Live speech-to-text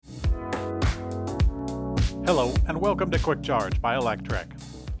Hello, and welcome to Quick Charge by Electrek.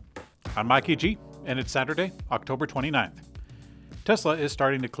 I'm Mikey G, and it's Saturday, October 29th. Tesla is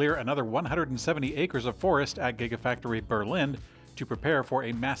starting to clear another 170 acres of forest at Gigafactory Berlin to prepare for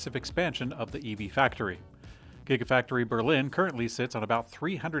a massive expansion of the EV factory. Gigafactory Berlin currently sits on about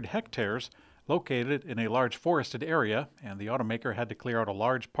 300 hectares, located in a large forested area, and the automaker had to clear out a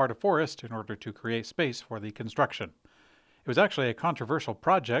large part of forest in order to create space for the construction. It was actually a controversial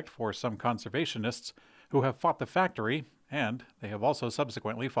project for some conservationists who have fought the factory, and they have also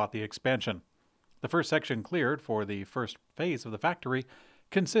subsequently fought the expansion. The first section cleared for the first phase of the factory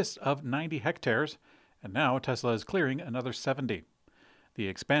consists of 90 hectares, and now Tesla is clearing another 70. The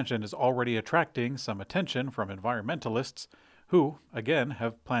expansion is already attracting some attention from environmentalists who, again,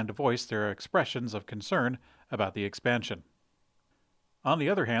 have planned to voice their expressions of concern about the expansion. On the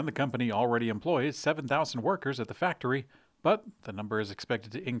other hand, the company already employs 7,000 workers at the factory, but the number is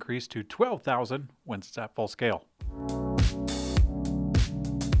expected to increase to 12,000 once it's at full scale.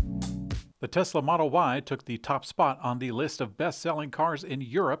 The Tesla Model Y took the top spot on the list of best-selling cars in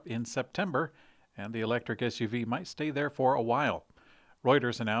Europe in September, and the electric SUV might stay there for a while.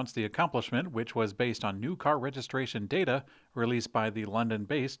 Reuters announced the accomplishment, which was based on new car registration data released by the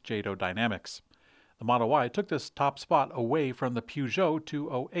London-based Jado Dynamics. The Model Y took this top spot away from the Peugeot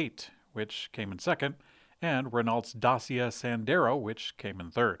 208, which came in second, and Renault's Dacia Sandero, which came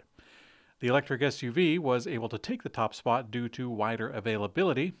in third. The electric SUV was able to take the top spot due to wider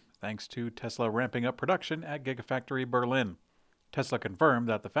availability, thanks to Tesla ramping up production at Gigafactory Berlin. Tesla confirmed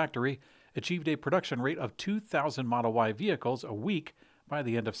that the factory achieved a production rate of 2,000 Model Y vehicles a week by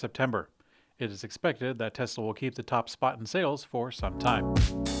the end of September. It is expected that Tesla will keep the top spot in sales for some time.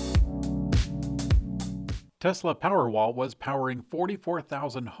 Tesla Powerwall was powering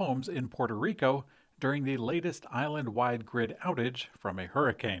 44,000 homes in Puerto Rico during the latest island-wide grid outage from a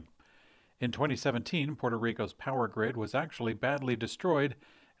hurricane. In 2017, Puerto Rico's power grid was actually badly destroyed,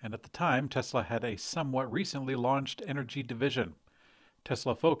 and at the time, Tesla had a somewhat recently launched energy division.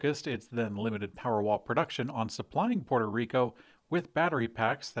 Tesla focused its then limited Powerwall production on supplying Puerto Rico with battery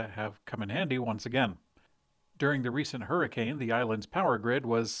packs that have come in handy once again. During the recent hurricane, the island's power grid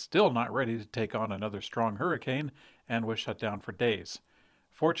was still not ready to take on another strong hurricane and was shut down for days.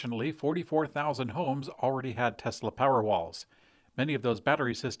 Fortunately, 44,000 homes already had Tesla Powerwalls. Many of those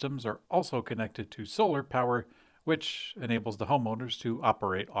battery systems are also connected to solar power, which enables the homeowners to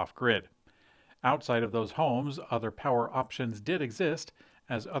operate off-grid. Outside of those homes, other power options did exist,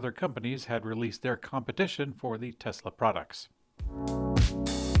 as other companies had released their competition for the Tesla products.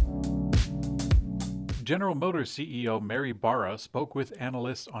 General Motors CEO Mary Barra spoke with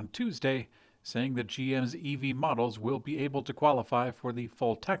analysts on Tuesday, saying that GM's EV models will be able to qualify for the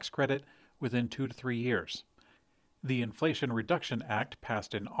full tax credit within 2 to 3 years. The Inflation Reduction Act,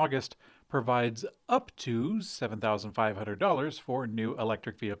 passed in August, provides up to $7,500 for new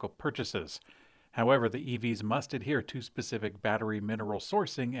electric vehicle purchases. However, the EVs must adhere to specific battery mineral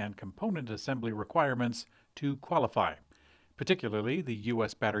sourcing and component assembly requirements to qualify, particularly the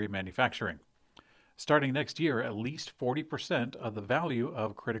U.S. battery manufacturing. Starting next year, at least 40% of the value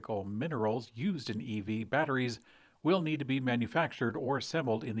of critical minerals used in EV batteries will need to be manufactured or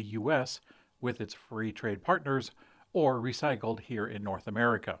assembled in the U.S. with its free trade partners or recycled here in North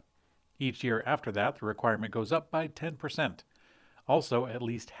America. Each year after that, the requirement goes up by 10%. Also, at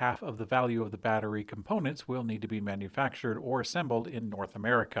least half of the value of the battery components will need to be manufactured or assembled in North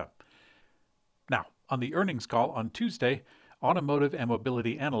America. Now, on the earnings call on Tuesday, automotive and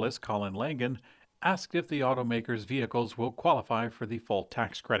mobility analyst Colin Langan asked if the automaker's vehicles will qualify for the full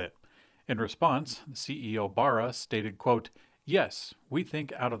tax credit. In response, CEO Barra stated, quote, "Yes, we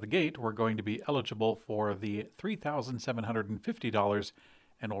think out of the gate we're going to be eligible for the $3,750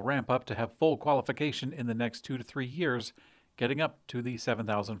 and will ramp up to have full qualification in the next 2 to 3 years, getting up to the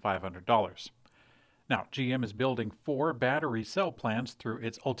 $7,500. Now, GM is building 4 battery cell plants through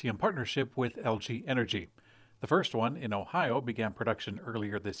its Ultium partnership with LG Energy. The first one in Ohio began production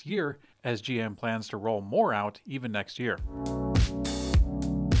earlier this year, as GM plans to roll more out even next year.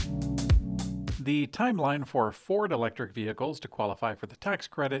 The timeline for Ford electric vehicles to qualify for the tax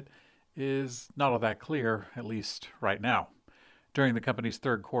credit is not all that clear, at least right now. During the company's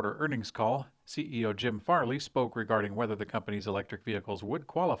third quarter earnings call, CEO Jim Farley spoke regarding whether the company's electric vehicles would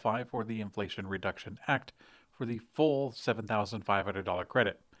qualify for the Inflation Reduction Act for the full $7,500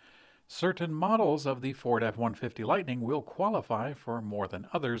 credit. Certain models of the Ford F-150 Lightning will qualify for more than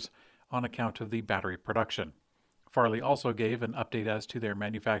others on account of the battery production. Farley also gave an update as to their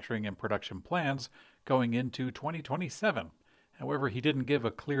manufacturing and production plans going into 2027. However, he didn't give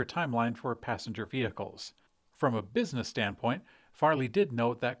a clear timeline for passenger vehicles. From a business standpoint, Farley did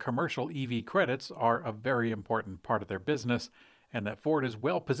note that commercial EV credits are a very important part of their business and that Ford is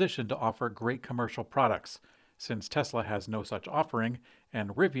well positioned to offer great commercial products, since Tesla has no such offering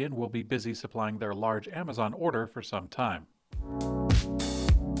and Rivian will be busy supplying their large Amazon order for some time.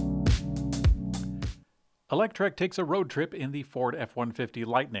 Electrek takes a road trip in the Ford F-150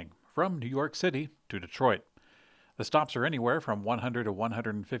 Lightning from New York City to Detroit. The stops are anywhere from 100 to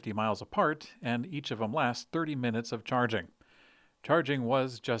 150 miles apart, and each of them lasts 30 minutes of charging. Charging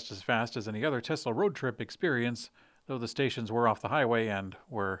was just as fast as any other Tesla road trip experience, though the stations were off the highway and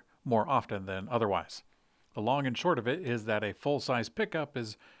were more often than otherwise. The long and short of it is that a full-size pickup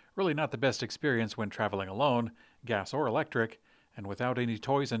is really not the best experience when traveling alone, gas or electric, and without any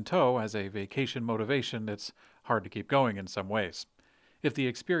toys in tow as a vacation motivation, it's hard to keep going in some ways. If the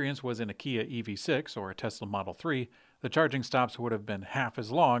experience was in a Kia EV6 or a Tesla Model 3, the charging stops would have been half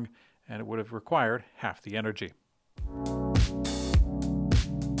as long and it would have required half the energy.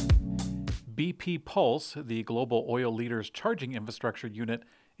 BP Pulse, the global oil leader's charging infrastructure unit,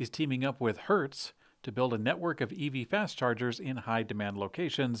 is teaming up with Hertz to build a network of EV fast chargers in high-demand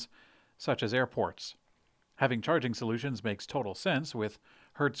locations, such as airports. Having charging solutions makes total sense, with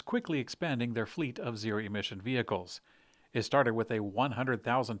Hertz quickly expanding their fleet of zero-emission vehicles. It started with a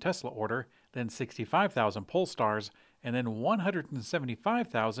 100,000 Tesla order, then 65,000 Polestars, and then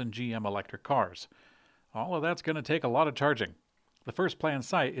 175,000 GM electric cars. All of that's going to take a lot of charging. The first planned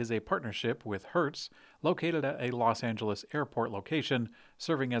site is a partnership with Hertz, located at a Los Angeles airport location,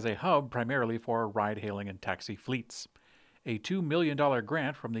 serving as a hub primarily for ride-hailing and taxi fleets. A $2 million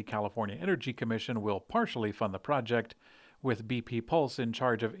grant from the California Energy Commission will partially fund the project, with BP Pulse in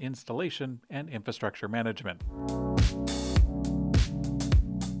charge of installation and infrastructure management.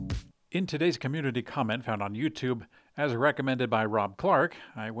 In today's community comment found on YouTube, as recommended by Rob Clark,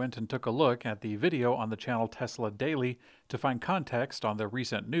 I went and took a look at the video on the channel Tesla Daily to find context on the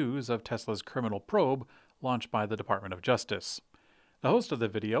recent news of Tesla's criminal probe launched by the Department of Justice. The host of the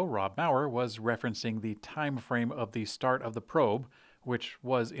video, Rob Maurer, was referencing the time frame of the start of the probe, which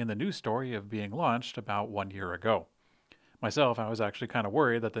was in the news story of being launched about 1 year ago. Myself, I was actually kind of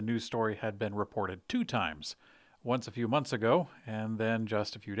worried that the news story had been reported 2 times. Once a few months ago, and then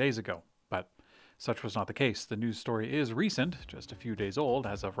just a few days ago. But such was not the case. The news story is recent, just a few days old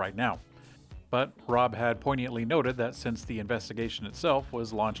as of right now. But Rob had poignantly noted that since the investigation itself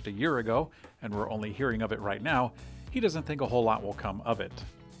was launched a year ago, and we're only hearing of it right now, he doesn't think a whole lot will come of it.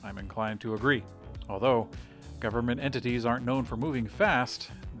 I'm inclined to agree. Although, government entities aren't known for moving fast,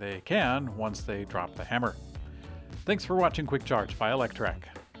 they can once they drop the hammer. Thanks for watching Quick Charge by Electrek.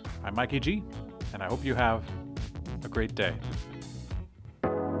 I'm Mikey G, and I hope you have a great day.